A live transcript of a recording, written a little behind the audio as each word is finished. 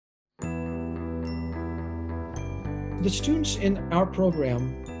The students in our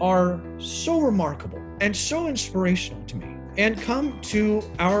program are so remarkable and so inspirational to me, and come to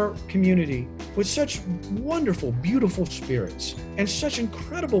our community with such wonderful, beautiful spirits and such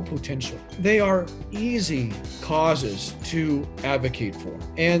incredible potential. They are easy causes to advocate for,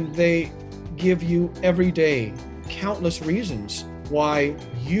 and they give you every day countless reasons why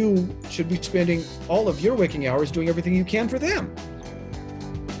you should be spending all of your waking hours doing everything you can for them.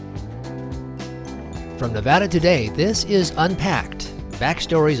 From Nevada Today, this is Unpacked.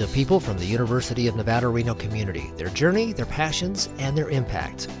 Backstories of people from the University of Nevada, Reno community, their journey, their passions, and their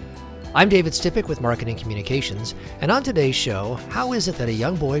impact. I'm David Stipik with Marketing Communications, and on today's show, how is it that a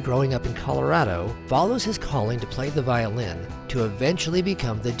young boy growing up in Colorado follows his calling to play the violin to eventually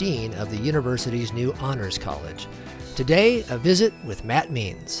become the dean of the university's new honors college? Today, a visit with Matt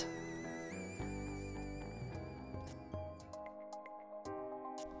Means.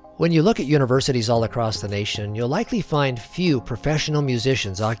 When you look at universities all across the nation, you'll likely find few professional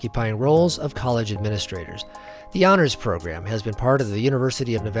musicians occupying roles of college administrators. The Honors Program has been part of the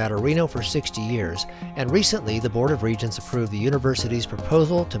University of Nevada, Reno for 60 years, and recently the Board of Regents approved the university's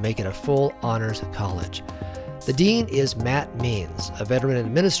proposal to make it a full honors college. The dean is Matt Means, a veteran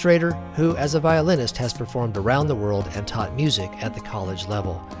administrator who, as a violinist, has performed around the world and taught music at the college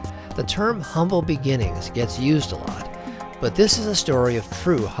level. The term humble beginnings gets used a lot, but this is a story of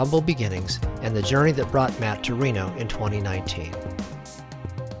true humble beginnings and the journey that brought Matt to Reno in 2019.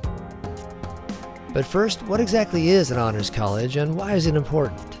 But first, what exactly is an honors college and why is it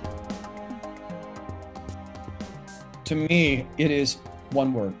important? To me, it is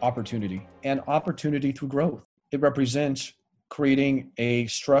one word: opportunity, and opportunity through growth. It represents creating a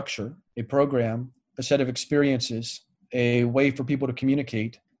structure, a program, a set of experiences, a way for people to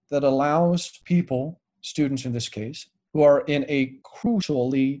communicate that allows people, students in this case, who are in a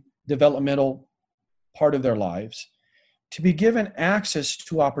crucially developmental part of their lives, to be given access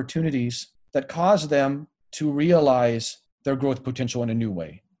to opportunities that cause them to realize their growth potential in a new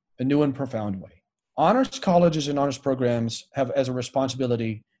way, a new and profound way. Honors colleges and honors programs have as a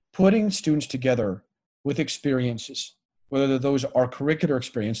responsibility putting students together with experiences, whether those are curricular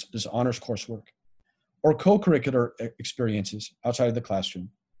experiences, honors coursework, or co-curricular experiences outside of the classroom,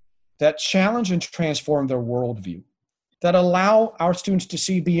 that challenge and transform their worldview, that allow our students to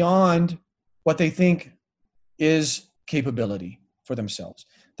see beyond what they think is capability for themselves,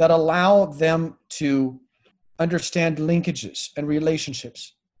 that allow them to understand linkages and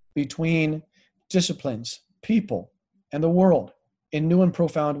relationships between disciplines, people, and the world in new and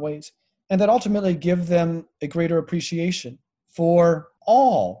profound ways, and that ultimately give them a greater appreciation for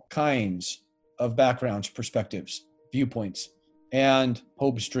all kinds of backgrounds, perspectives, viewpoints, and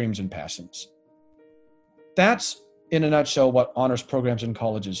hopes, dreams, and passions. That's, in a nutshell, what honors programs and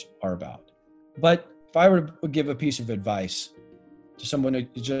colleges are about. But if I were to give a piece of advice to someone who's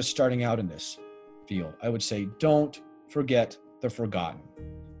just starting out in this field, I would say, don't forget the forgotten.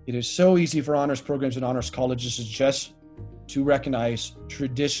 It is so easy for honors programs and honors colleges to recognize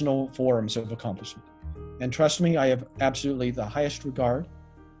traditional forms of accomplishment. And trust me, I have absolutely the highest regard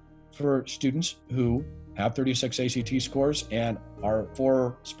for students who have 36 ACT scores and are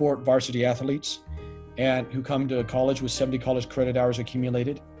 4-sport varsity athletes and who come to college with 70 college credit hours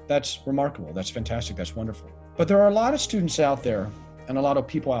accumulated. That's remarkable. That's fantastic. That's wonderful. But there are a lot of students out there and a lot of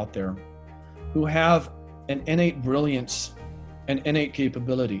people out there who have an innate brilliance and innate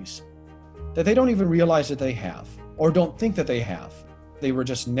capabilities that they don't even realize that they have, or don't think that they have. They were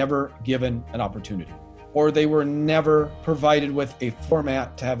just never given an opportunity, or they were never provided with a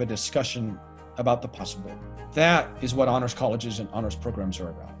format to have a discussion about the possible. That is what honors colleges and honors programs are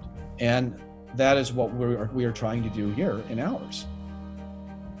about. And that is what we are trying to do here in ours.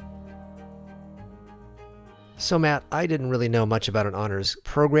 So Matt, I didn't really know much about an honors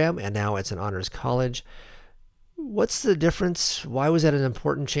program, and now it's an honors college. What's the difference? Why was that an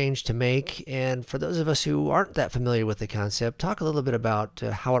important change to make? And for those of us who aren't that familiar with the concept, talk a little bit about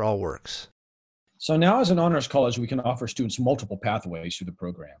how it all works. So now as an honors college, we can offer students multiple pathways through the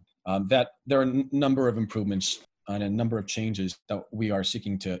program. That there are a number of improvements and a number of changes that we are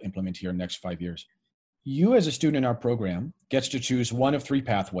seeking to implement here in the next 5 years. You as a student in our program gets to choose one of 3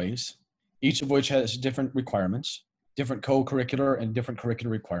 pathways, each of which has different requirements, different co-curricular and different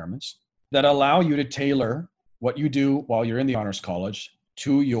curricular requirements that allow you to tailor what you do while you're in the honors college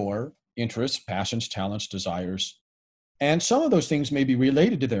to your interests, passions, talents, desires. And some of those things may be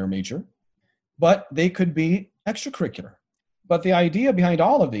related to their major, but they could be extracurricular. But the idea behind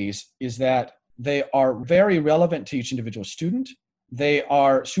all of these is that they are very relevant to each individual student. They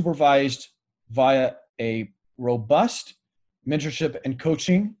are supervised via a robust mentorship and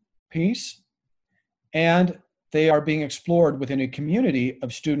coaching piece. And they are being explored within a community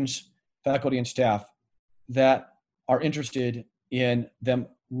of students, faculty, and staff that are interested in them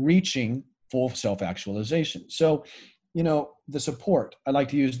reaching full self-actualization. So, the support, I like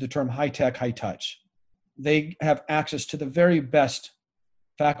to use the term high tech, high touch. They have access to the very best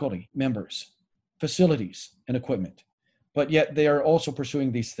faculty members, facilities, and equipment. But yet they are also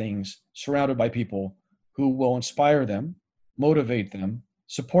pursuing these things surrounded by people who will inspire them, motivate them,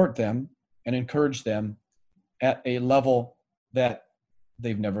 support them, and encourage them at a level that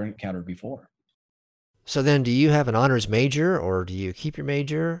they've never encountered before. So then, do you have an honors major, or do you keep your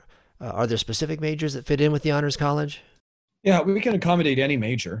major? Are there specific majors that fit in with the honors college? Yeah, we can accommodate any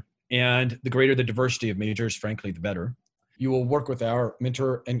major. And the greater the diversity of majors, frankly, the better. You will work with our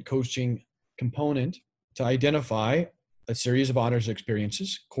mentor and coaching component to identify a series of honors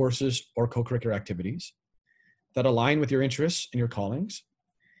experiences, courses, or co-curricular activities that align with your interests and your callings.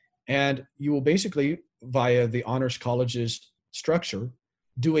 And you will basically, via the honors college's structure,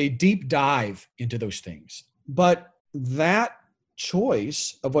 do a deep dive into those things. But that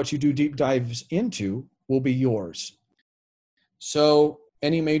choice of what you do deep dives into will be yours. So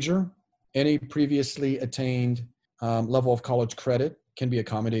any major, any previously attained level of college credit can be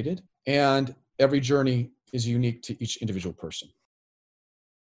accommodated, and every journey is unique to each individual person.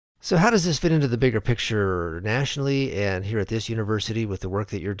 So how does this fit into the bigger picture nationally and here at this university with the work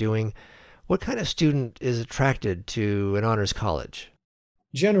that you're doing? What kind of student is attracted to an honors college?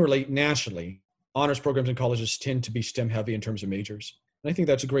 Generally, nationally, honors programs and colleges tend to be STEM heavy in terms of majors. And I think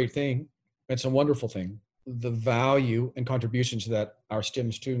that's a great thing. It's a wonderful thing. The value and contributions that our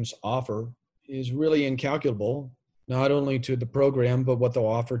STEM students offer is really incalculable, not only to the program, but what they'll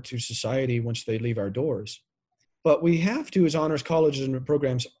offer to society once they leave our doors. But we have to, as honors colleges and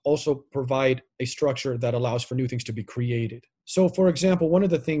programs, also provide a structure that allows for new things to be created. So, for example, one of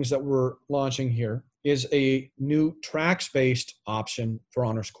the things that we're launching here is a new tracks-based option for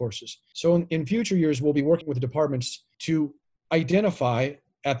honors courses. So in future years, we'll be working with the departments to identify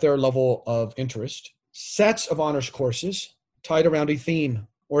at their level of interest sets of honors courses tied around a theme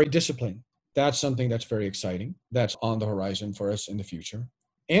or a discipline. That's something that's very exciting. That's on the horizon for us in the future.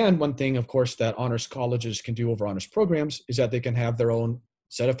 And one thing, of course, that honors colleges can do over honors programs is that they can have their own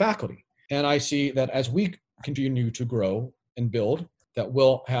set of faculty. And I see that as we continue to grow and build, that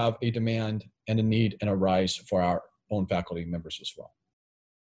we'll have a demand and a need and a rise for our own faculty members as well.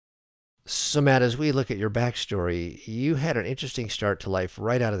 So Matt, as we look at your backstory, you had an interesting start to life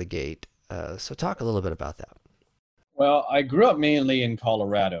right out of the gate. So talk a little bit about that. Well, I grew up mainly in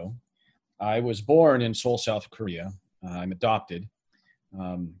Colorado. I was born in Seoul, South Korea. I'm adopted.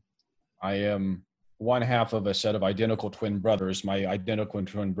 I am one half of a set of identical twin brothers. My identical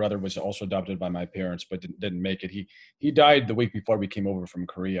twin brother was also adopted by my parents, but didn't make it. He died the week before we came over from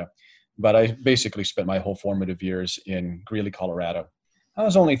Korea. But I basically spent my whole formative years in Greeley, Colorado. I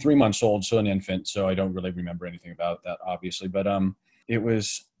was only 3 months old, so an infant, so I don't really remember anything about that, obviously. But it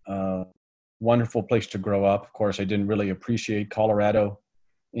was a wonderful place to grow up. Of course, I didn't really appreciate Colorado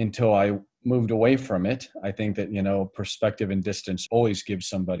until I moved away from it. I think that, perspective and distance always gives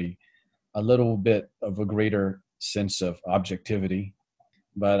somebody a little bit of a greater sense of objectivity.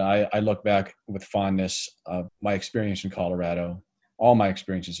 But I look back with fondness of my experience in Colorado, all my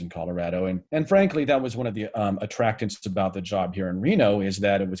experiences in Colorado. And frankly, that was one of the attractants about the job here in Reno, is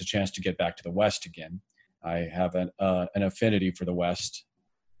that it was a chance to get back to the West again. I have an affinity for the West,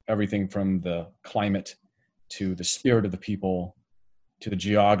 everything from the climate to the spirit of the people, to the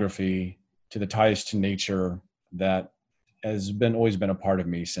geography, to the ties to nature that has always been a part of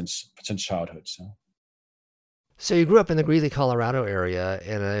me since childhood. So you grew up in the Greeley, Colorado area,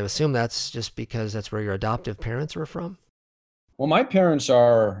 and I assume that's just because that's where your adoptive parents were from? Well, my parents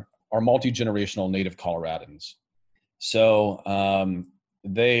are multi-generational native Coloradans. So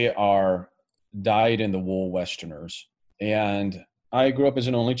they are dyed-in-the-wool Westerners. And I grew up as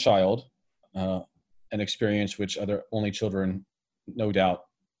an only child, an experience which other only children, no doubt,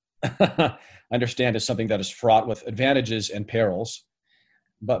 understand is something that is fraught with advantages and perils.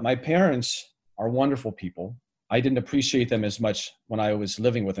 But my parents are wonderful people. I didn't appreciate them as much when I was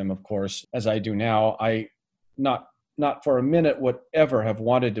living with them, of course, as I do now. I not for a minute would ever have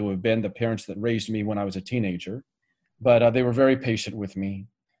wanted to have been the parents that raised me when I was a teenager, but they were very patient with me.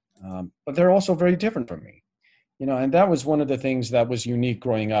 But they're also very different from me, and that was one of the things that was unique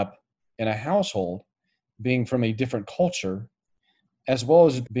growing up in a household, being from a different culture, as well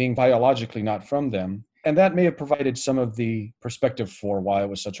as being biologically not from them. And that may have provided some of the perspective for why I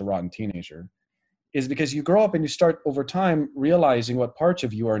was such a rotten teenager, is because you grow up and you start over time realizing what parts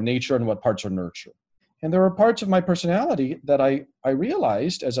of you are nature and what parts are nurture. And there were parts of my personality that I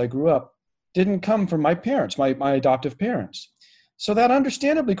realized as I grew up didn't come from my parents, my adoptive parents. So that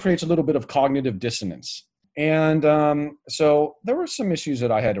understandably creates a little bit of cognitive dissonance. And so there were some issues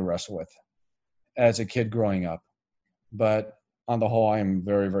that I had to wrestle with as a kid growing up. But on the whole, I am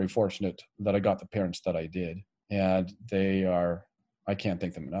very, very fortunate that I got the parents that I did. And I can't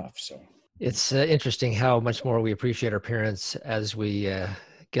thank them enough. So It's interesting how much more we appreciate our parents as we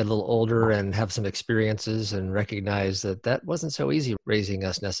get a little older and have some experiences and recognize that that wasn't so easy raising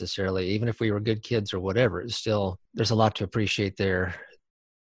us necessarily. Even if we were good kids or whatever, it's still, there's a lot to appreciate there.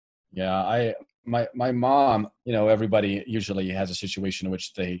 yeah, my mom, everybody usually has a situation in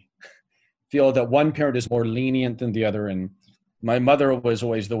which they feel that one parent is more lenient than the other. And my mother was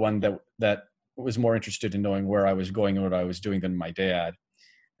always the one that was more interested in knowing where I was going and what I was doing than my dad.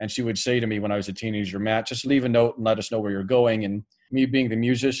 And she would say to me when I was a teenager, Matt, just leave a note and let us know where you're going. And me being the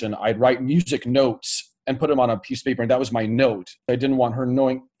musician, I'd write music notes and put them on a piece of paper. And that was my note. I didn't want her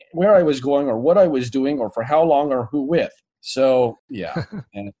knowing where I was going or what I was doing or for how long or who with. So, yeah.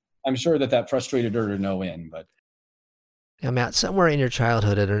 And I'm sure that frustrated her to no end. But Now, Matt, somewhere in your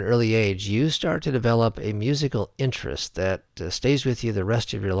childhood at an early age, you start to develop a musical interest that stays with you the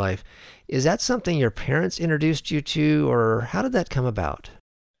rest of your life. Is that something your parents introduced you to, or how did that come about?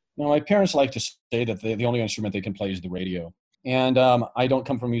 no, my parents like to say that the only instrument they can play is the radio. And I don't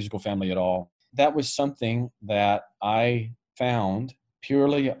come from a musical family at all. That was something that I found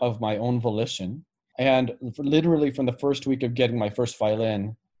purely of my own volition. And literally from the first week of getting my first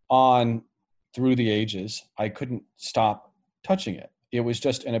violin on through the ages, I couldn't stop touching it. It was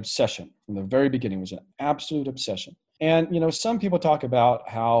just an obsession from the very beginning. It was an absolute obsession. And, some people talk about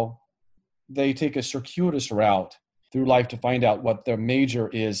how they take a circuitous route through life to find out what their major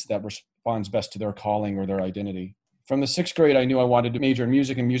is that responds best to their calling or their identity. From the sixth grade, I knew I wanted to major in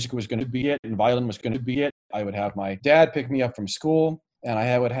music, and music was going to be it, and violin was going to be it. I would have my dad pick me up from school, and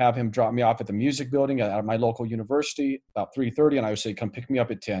I would have him drop me off at the music building at my local university about 3:30, and I would say, come pick me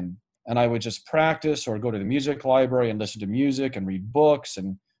up at 10. And I would just practice or go to the music library and listen to music and read books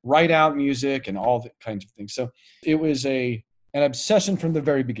and write out music and all the kinds of things. So it was an obsession from the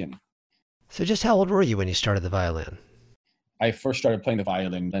very beginning. So just how old were you when you started the violin? I first started playing the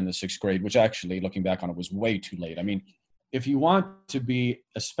violin in the sixth grade, which actually, looking back on it, was way too late. I mean, if you want to be,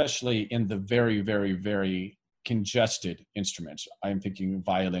 especially in the very, very, very congested instruments, I'm thinking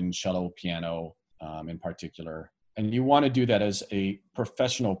violin, cello, piano in particular, and you want to do that as a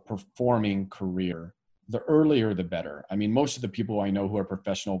professional performing career, the earlier the better. I mean, most of the people I know who are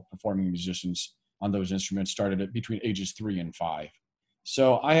professional performing musicians on those instruments started at between ages 3 and 5.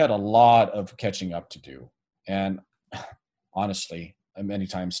 So I had a lot of catching up to do. And honestly, I many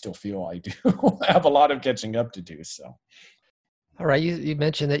times still feel I do have a lot of catching up to do. So, All right, you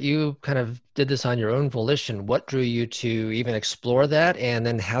mentioned that you kind of did this on your own volition. What drew you to even explore that? And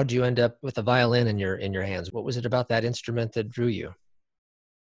then how did you end up with a violin in your hands? What was it about that instrument that drew you?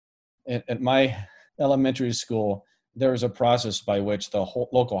 at my elementary school, there was a process by which the whole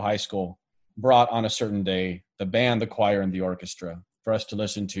local high school brought on a certain day the band, the choir, and the orchestra for us to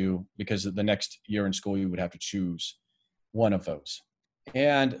listen to, because the next year in school you would have to choose one of those.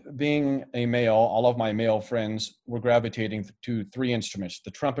 And being a male, all of my male friends were gravitating to 3 instruments: the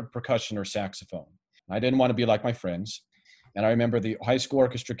trumpet, percussion, or saxophone. I didn't want to be like my friends. And I remember the high school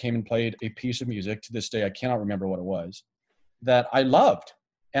orchestra came and played a piece of music. To this day, I cannot remember what it was, that I loved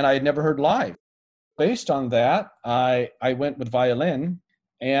and I had never heard live. Based on that, I went with violin,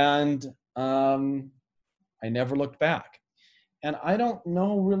 and I never looked back. And I don't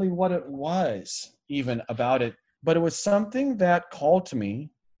know really what it was even about it, but it was something that called to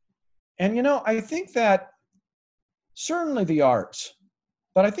me. And, I think that certainly the arts,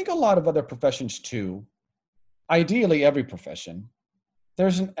 but I think a lot of other professions too, ideally every profession,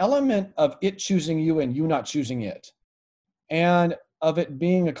 there's an element of it choosing you and you not choosing it, and of it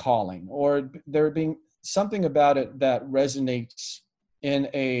being a calling, or there being something about it that resonates in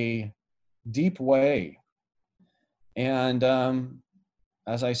a deep way. And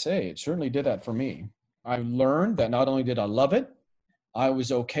as I say, it certainly did that for me. I learned that not only did I love it, I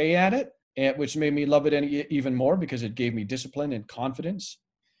was okay at it, which made me love it even more because it gave me discipline and confidence.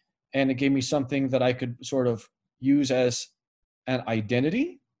 And it gave me something that I could sort of use as an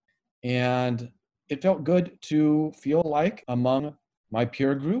identity. And it felt good to feel like among my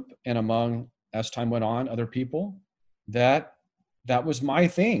peer group and among, as time went on, other people, that was my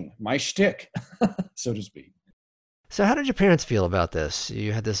thing, my shtick, so to speak. So how did your parents feel about this?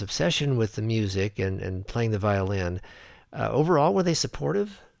 You had this obsession with the music and playing the violin. Overall, were they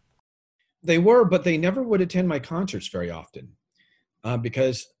supportive? They were, but they never would attend my concerts very often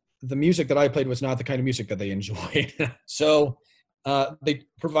because the music that I played was not the kind of music that they enjoyed. So They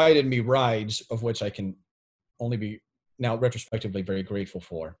provided me rides, of which I can only be now retrospectively very grateful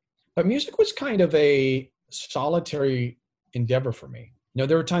for. But music was kind of a solitary endeavor for me.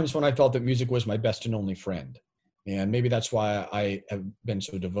 There were times when I felt that music was my best and only friend. And maybe that's why I have been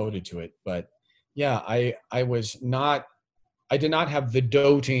so devoted to it. But yeah, I did not have the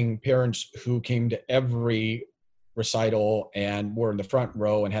doting parents who came to every recital and were in the front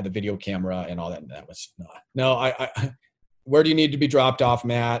row and had the video camera and all that. That was not. No, where do you need to be dropped off,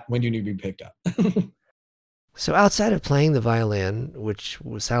 Matt? When do you need to be picked up? So outside of playing the violin, which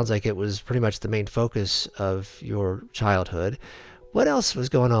sounds like it was pretty much the main focus of your childhood, what else was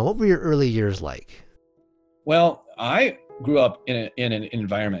going on? What were your early years like? Well, I grew up in an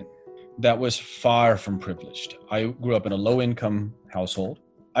environment that was far from privileged. I grew up in a low-income household.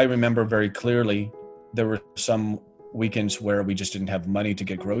 I remember very clearly there were some weekends where we just didn't have money to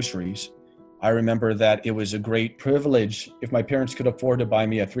get groceries. I remember that it was a great privilege if my parents could afford to buy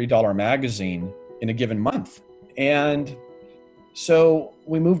me a $3 magazine in a given month. And so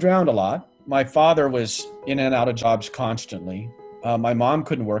we moved around a lot. My father was in and out of jobs constantly. My mom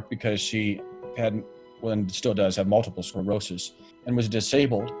couldn't work because she had, well, and still does have multiple sclerosis and was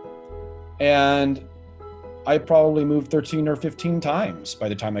disabled. And I probably moved 13 or 15 times by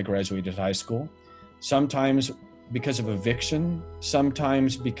the time I graduated high school. Sometimes because of eviction,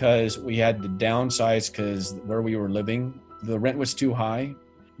 sometimes because we had to downsize because where we were living, the rent was too high.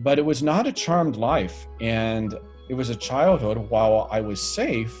 But it was not a charmed life. And it was a childhood, while I was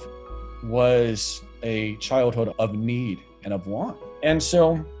safe, was a childhood of need and of want. And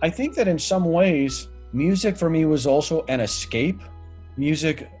so I think that in some ways, music for me was also an escape.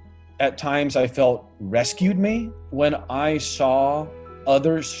 Music, at times I felt, rescued me when I saw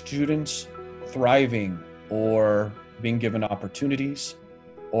other students thriving or being given opportunities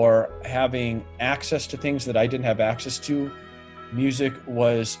or having access to things that I didn't have access to. Music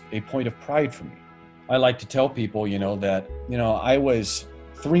was a point of pride for me. I like to tell people, that, I was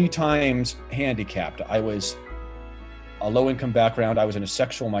 3 times handicapped. I was a low-income background. I was in a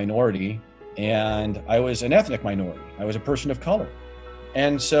sexual minority, and I was an ethnic minority. I was a person of color.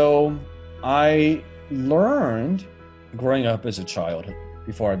 And so I learned growing up as a child,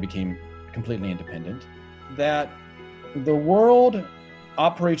 before I became completely independent, that the world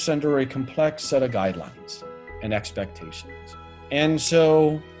operates under a complex set of guidelines and expectations. And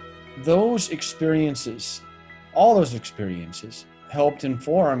so those experiences, all those experiences, helped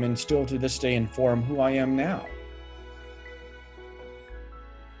inform and still to this day inform who I am now.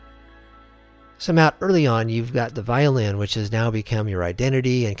 So Matt, early on, you've got the violin, which has now become your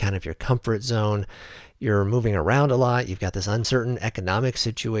identity and kind of your comfort zone. You're moving around a lot. You've got this uncertain economic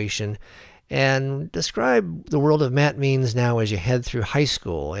situation. And describe the world of Matt Means now as you head through high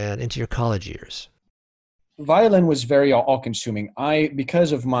school and into your college years. Violin was very all-consuming.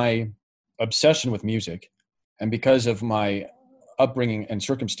 Because of my obsession with music and because of my upbringing and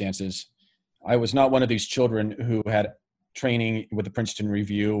circumstances, I was not one of these children who had training with the Princeton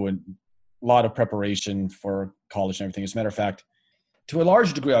Review and a lot of preparation for college and everything. As a matter of fact, to a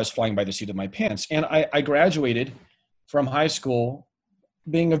large degree, I was flying by the seat of my pants. And I graduated from high school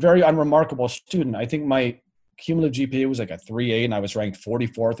being a very unremarkable student. I think my cumulative GPA was like a 3.8, and I was ranked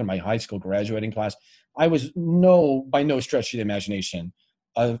 44th in my high school graduating class. I was by no stretch of the imagination,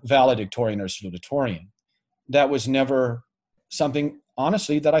 a valedictorian or salutatorian. That was never something,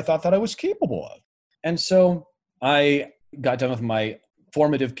 honestly, that I thought that I was capable of. And so I got done with my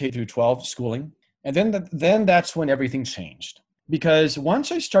formative K through 12 schooling. And then that's when everything changed. Because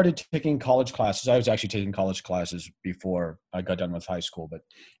once I started taking college classes, I was actually taking college classes before I got done with high school, but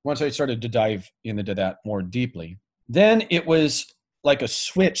once I started to dive into that more deeply, then it was like a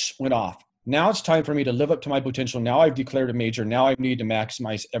switch went off. Now it's time for me to live up to my potential. Now I've declared a major. Now I need to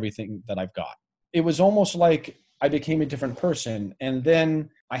maximize everything that I've got. It was almost like I became a different person. And then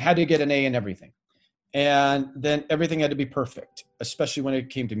I had to get an A in everything. And then everything had to be perfect, especially when it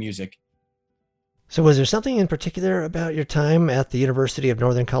came to music. So was there something in particular about your time at the University of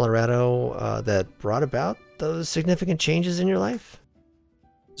Northern Colorado that brought about those significant changes in your life?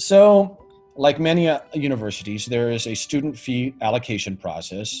 So, like many universities, there is a student fee allocation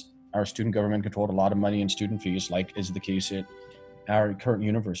process. Our student government controlled a lot of money in student fees, like is the case at our current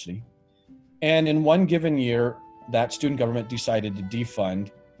university. And in one given year, that student government decided to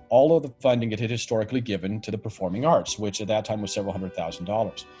defund all of the funding it had historically given to the performing arts, which at that time was several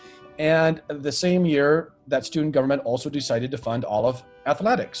 $100,000. And the same year, that student government also decided to fund all of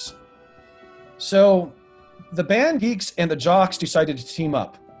athletics. So the band geeks and the jocks decided to team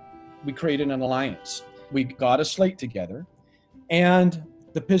up. We created an alliance. We got a slate together. And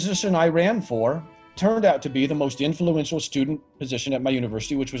the position I ran for turned out to be the most influential student position at my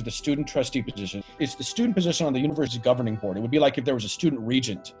university, which was the student trustee position. It's the student position on the university governing board. It would be like if there was a student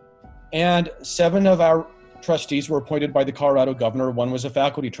regent. And 7 of our trustees were appointed by the Colorado governor. 1 was a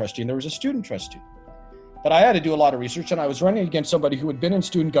faculty trustee, and there was a student trustee. But I had to do a lot of research, and I was running against somebody who had been in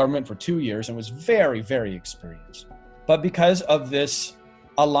student government for 2 years and was very, very experienced. But because of this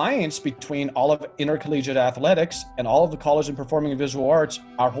alliance between all of intercollegiate athletics and all of the college and performing and visual arts,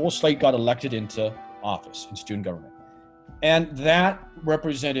 our whole slate got elected into office in student government. And that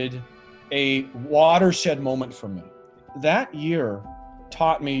represented a watershed moment for me. That year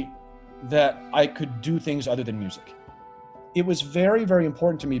taught me that I could do things other than music. It was very, very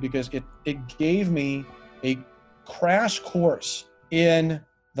important to me because it gave me a crash course in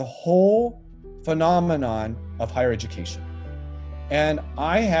the whole phenomenon of higher education. And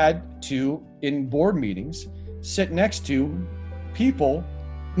I had to, in board meetings, sit next to people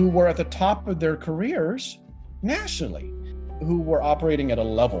who were at the top of their careers nationally, who were operating at a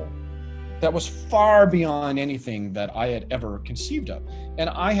level that was far beyond anything that I had ever conceived of. And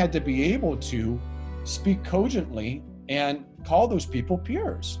I had to be able to speak cogently and call those people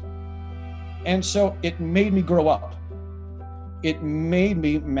peers. And so it made me grow up. It made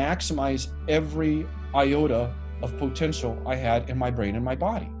me maximize every iota of potential I had in my brain and my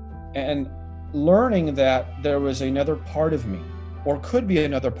body. And learning that there was another part of me, or could be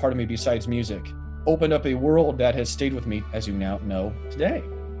another part of me besides music, opened up a world that has stayed with me, as you now know, today.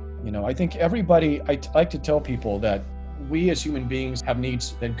 You know, I think everybody, I like to tell people that we as human beings have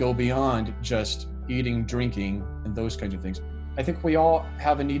needs that go beyond just eating, drinking, and those kinds of things. I think we all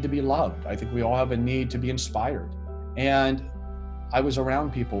have a need to be loved. I think we all have a need to be inspired. And I was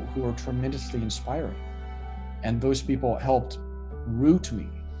around people who were tremendously inspiring. And those people helped root me,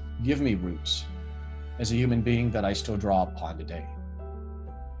 give me roots as a human being that I still draw upon today.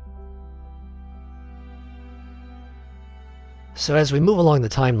 So as we move along the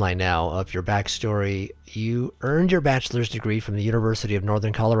timeline now of your backstory, you earned your bachelor's degree from the University of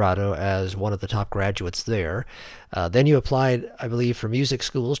Northern Colorado as one of the top graduates there. Then you applied, I believe, for music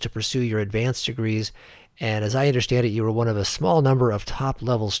schools to pursue your advanced degrees. And as I understand it, you were one of a small number of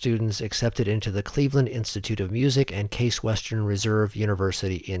top-level students accepted into the Cleveland Institute of Music and Case Western Reserve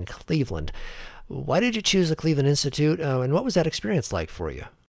University in Cleveland. Why did you choose the Cleveland Institute, and what was that experience like for you?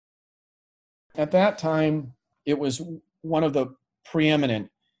 At that time, it was one of the preeminent,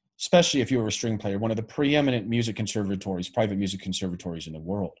 especially if you were a string player, one of the preeminent music conservatories, private music conservatories in the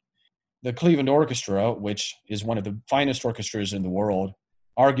world. The Cleveland Orchestra, which is one of the finest orchestras in the world,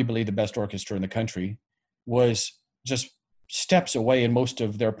 arguably the best orchestra in the country, was just steps away, and most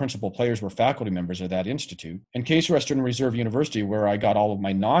of their principal players were faculty members of that institute. And Case Western Reserve University, where I got all of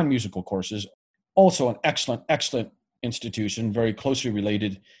my non-musical courses, also an excellent, excellent institution, very closely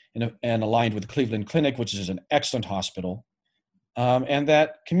related and aligned with the Cleveland Clinic, which is an excellent hospital. And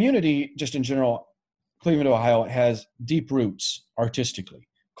that community, just in general, Cleveland, Ohio, has deep roots artistically,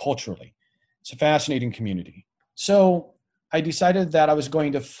 culturally. It's a fascinating community. So I decided that I was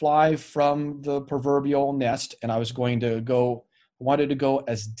going to fly from the proverbial nest, and I was going to wanted to go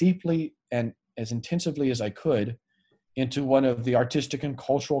as deeply and as intensively as I could into one of the artistic and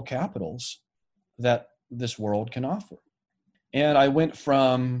cultural capitals that this world can offer. And I went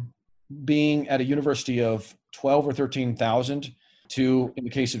from being at a university of 12 or 13,000 to, in the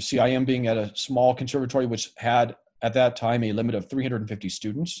case of CIM, being at a small conservatory, which had at that time a limit of 350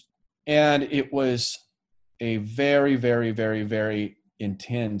 students. And it was a very, very, very, very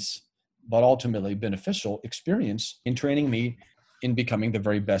intense, but ultimately beneficial experience in training me in becoming the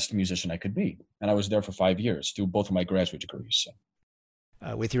very best musician I could be. And I was there for 5 years through both of my graduate degrees. So.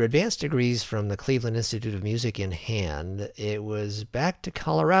 With your advanced degrees from the Cleveland Institute of Music in hand, it was back to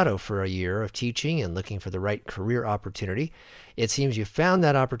Colorado for a year of teaching and looking for the right career opportunity. It seems you found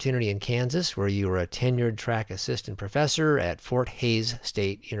that opportunity in Kansas, where you were a tenured track assistant professor at Fort Hays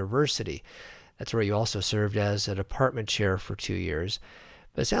State University. That's where you also served as a department chair for 2 years.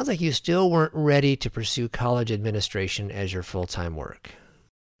 But it sounds like you still weren't ready to pursue college administration as your full-time work.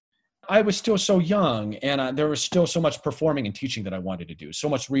 I was still so young, and there was still so much performing and teaching that I wanted to do, so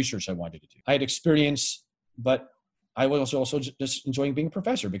much research I wanted to do. I had experience, but I was also just enjoying being a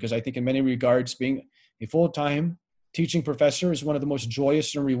professor, because I think in many regards, being a full-time teaching professor is one of the most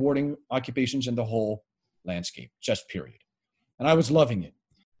joyous and rewarding occupations in the whole landscape, just period. And I was loving it.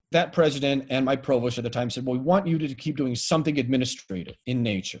 That president and my provost at the time said, well, we want you to keep doing something administrative in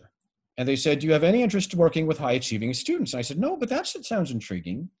nature. And they said, do you have any interest in working with high-achieving students? And I said, no, but that sounds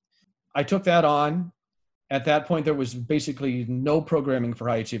intriguing. I took that on. At that point, there was basically no programming for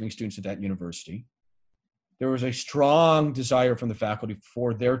high-achieving students at that university. There was a strong desire from the faculty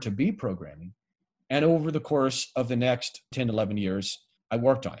for there to be programming. And over the course of the next 10, 11 years, I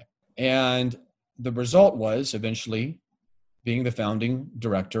worked on it. And the result was eventually being the founding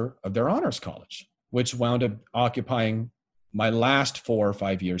director of their honors college, which wound up occupying my last 4 or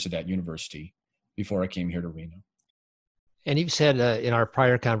 5 years at that university before I came here to Reno. And you've said in our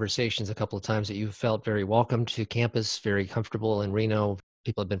prior conversations a couple of times that you felt very welcome to campus, very comfortable in Reno.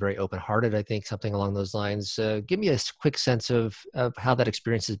 People have been very open-hearted, I think, something along those lines. Give me a quick sense of how that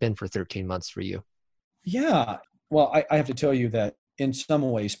experience has been for 13 months for you. Yeah. Well, I have to tell you that in some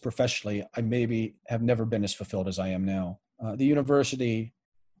ways, professionally, I maybe have never been as fulfilled as I am now. The university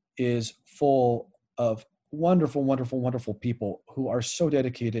is full of wonderful, wonderful, wonderful people who are so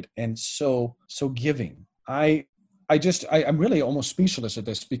dedicated and so giving. I'm really almost speechless at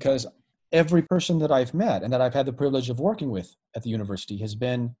this, because every person that I've met and that I've had the privilege of working with at the university has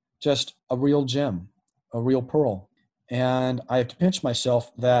been just a real gem, a real pearl. And I have to pinch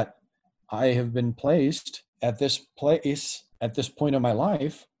myself that I have been placed at this place at this point in my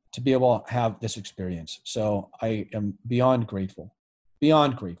life to be able to have this experience. So I am beyond grateful,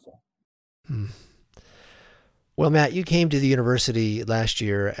 beyond grateful. Well, Matt, you came to the university last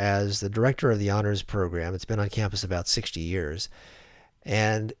year as the director of the honors program. It's been on campus about 60 years.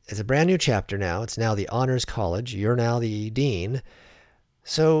 And it's a brand new chapter now. It's now the Honors College. You're now the dean.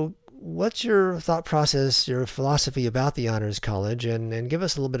 So what's your thought process, your philosophy about the Honors College? And give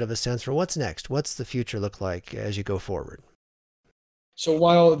us a little bit of a sense for what's next. What's the future look like as you go forward? So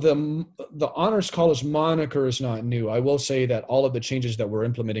while the Honors College moniker is not new, I will say that all of the changes that we're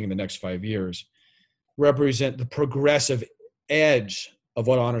implementing in the next 5 years represent the progressive edge of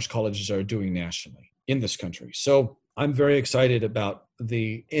what honors colleges are doing nationally in this country. So I'm very excited about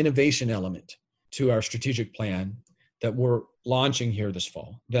the innovation element to our strategic plan that we're launching here this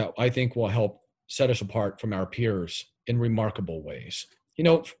fall that I think will help set us apart from our peers in remarkable ways. You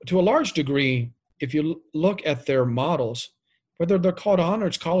know, to a large degree, if you look at their models, whether they're called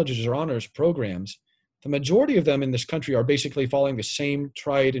honors colleges or honors programs, the majority of them in this country are basically following the same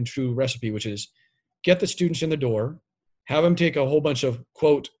tried and true recipe, which is get the students in the door, have them take a whole bunch of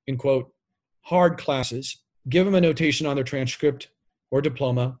quote unquote hard classes, give them a notation on their transcript or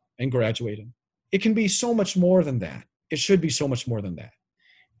diploma, and graduate them. It can be so much more than that. It should be so much more than that.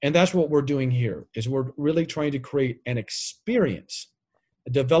 And that's what we're doing here, is we're really trying to create an experience, a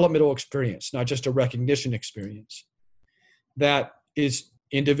developmental experience, not just a recognition experience, that is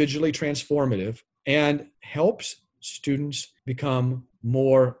individually transformative and helps students become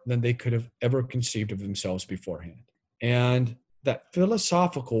more than they could have ever conceived of themselves beforehand. And that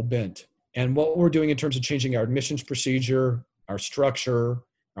philosophical bent and what we're doing in terms of changing our admissions procedure, our structure,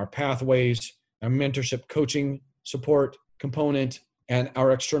 our pathways, our mentorship, coaching, support component, and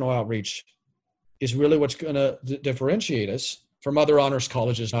our external outreach is really what's going to differentiate us from other honors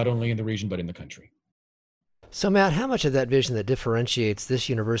colleges, not only in the region, but in the country. So, Matt, how much of that vision that differentiates this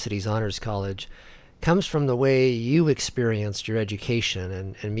university's honors college comes from the way you experienced your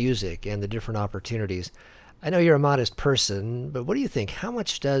education and music and the different opportunities? I know you're a modest person, but what do you think? How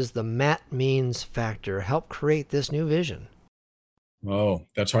much does the Matt Means factor help create this new vision? Oh,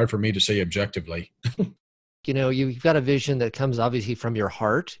 that's hard for me to say objectively. You know, you've got a vision that comes obviously from your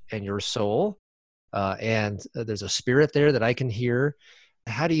heart and your soul, and there's a spirit there that I can hear.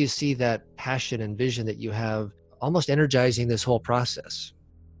 How do you see that passion and vision that you have almost energizing this whole process?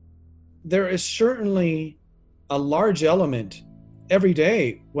 There is certainly a large element every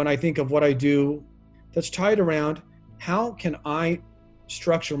day when I think of what I do that's tied around how can I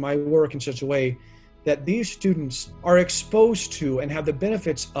structure my work in such a way that these students are exposed to and have the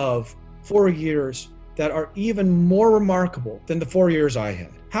benefits of 4 years that are even more remarkable than the 4 years I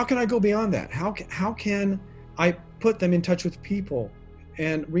had. How can I go beyond that? How can I put them in touch with people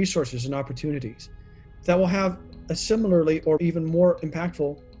and resources and opportunities that will have a similarly or even more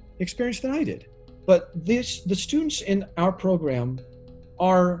impactful experience than I did? But the students in our program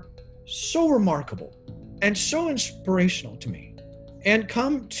are so remarkable and so inspirational to me, and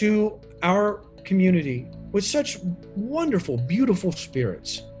come to our community with such wonderful, beautiful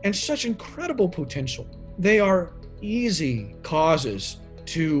spirits and such incredible potential. They are easy causes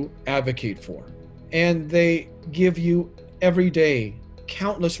to advocate for, and they give you every day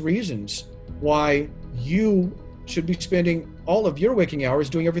countless reasons why you should be spending all of your waking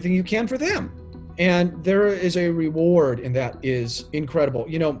hours doing everything you can for them. And there is a reward, and that is incredible.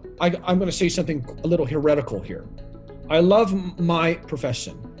 You know, I'm going to say something a little heretical here. I love my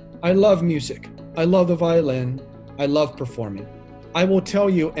profession. I love music. I love the violin. I love performing. I will tell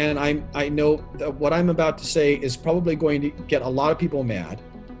you, and I know that what I'm about to say is probably going to get a lot of people mad.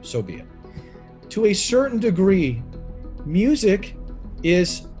 So be it. To a certain degree, music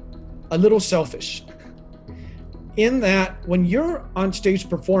is a little selfish in that when you're on stage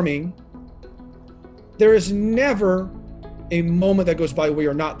performing, there is never a moment that goes by where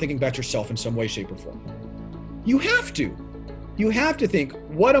you're not thinking about yourself in some way, shape, or form. You have to. You have to think,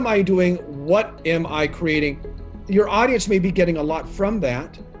 what am I doing? What am I creating? Your audience may be getting a lot from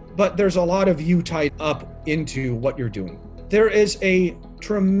that, but there's a lot of you tied up into what you're doing. There is a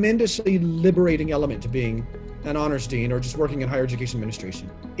tremendously liberating element to being an honors dean or just working in higher education administration,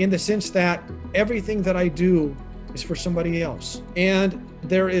 in the sense that everything that I do is for somebody else. And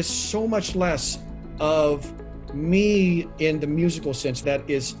there is so much less of me in the musical sense that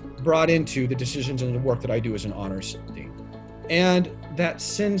is brought into the decisions and the work that I do as an honors dean. And that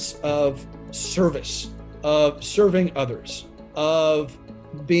sense of service, of serving others, of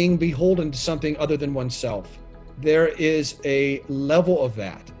being beholden to something other than oneself. There is a level of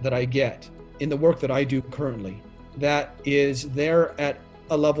that I get in the work that I do currently that is there at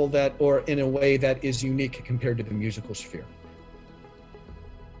a level that, or in a way that is unique compared to the musical sphere.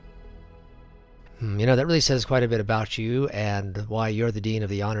 That really says quite a bit about you and why you're the Dean of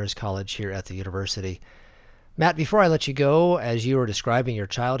the Honors College here at the university. Matt, before I let you go, as you were describing your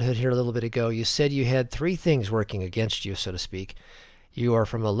childhood here a little bit ago, you said you had three things working against you, so to speak. You are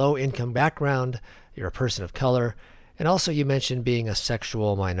from a low-income background, you're a person of color, and also you mentioned being a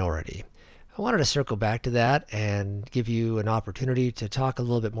sexual minority. I wanted to circle back to that and give you an opportunity to talk a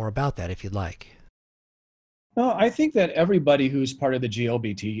little bit more about that if you'd like. No, I think that everybody who's part of the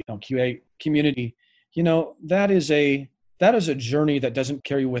GLBTQA community, that is a journey that doesn't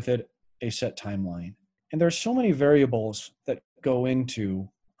carry with it a set timeline. And there's so many variables that go into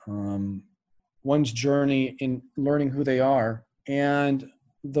one's journey in learning who they are and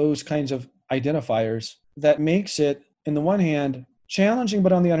those kinds of identifiers that makes it, on the one hand, challenging,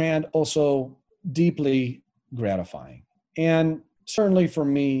 but on the other hand, also deeply gratifying. And certainly for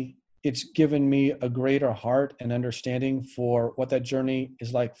me, it's given me a greater heart and understanding for what that journey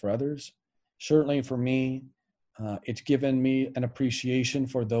is like for others. Certainly for me, it's given me an appreciation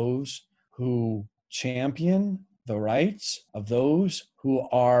for those who champion the rights of those who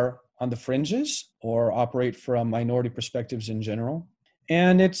are on the fringes or operate from minority perspectives in general.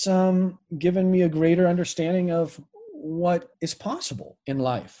 And it's given me a greater understanding of what is possible in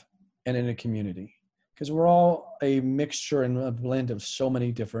life and in a community, because we're all a mixture and a blend of so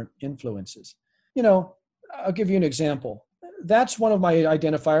many different influences. I'll give you an example. That's one of my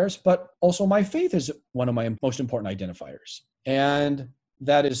identifiers, but also my faith is one of my most important identifiers. And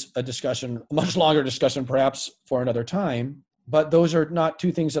that is a much longer discussion perhaps for another time, but those are not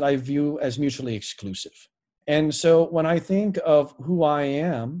two things that I view as mutually exclusive. And so when I think of who I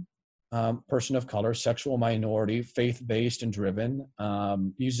am, person of color, sexual minority, faith-based and driven,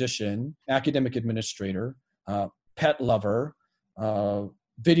 musician, academic administrator, pet lover,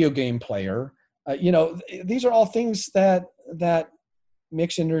 video game player, these are all things that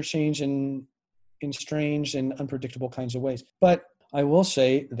mix, interchange in strange and unpredictable kinds of ways. But I will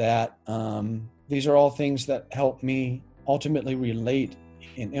say that these are all things that help me ultimately relate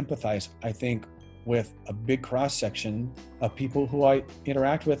and empathize, I think, with a big cross-section of people who I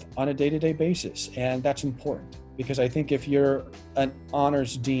interact with on a day-to-day basis. And that's important because I think if you're an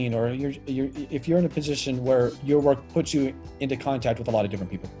honors dean or if you're in a position where your work puts you into contact with a lot of different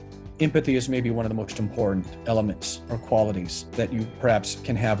people, empathy is maybe one of the most important elements or qualities that you perhaps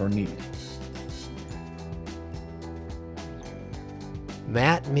can have or need.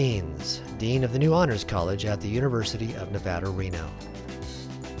 Matt Means, Dean of the new Honors College at the University of Nevada, Reno.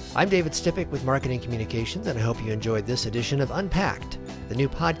 I'm David Stipik with Marketing Communications, and I hope you enjoyed this edition of Unpacked, the new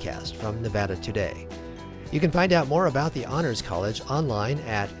podcast from Nevada Today. You can find out more about the Honors College online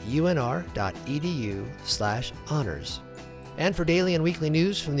at unr.edu/honors. And for daily and weekly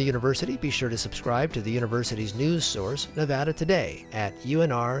news from the university, be sure to subscribe to the university's news source, Nevada Today, at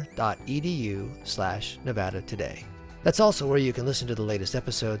unr.edu/Nevada Today. That's also where you can listen to the latest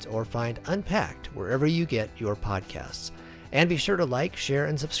episodes or find Unpacked wherever you get your podcasts. And be sure to like, share,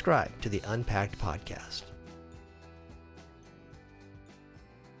 and subscribe to the Unpacked podcast.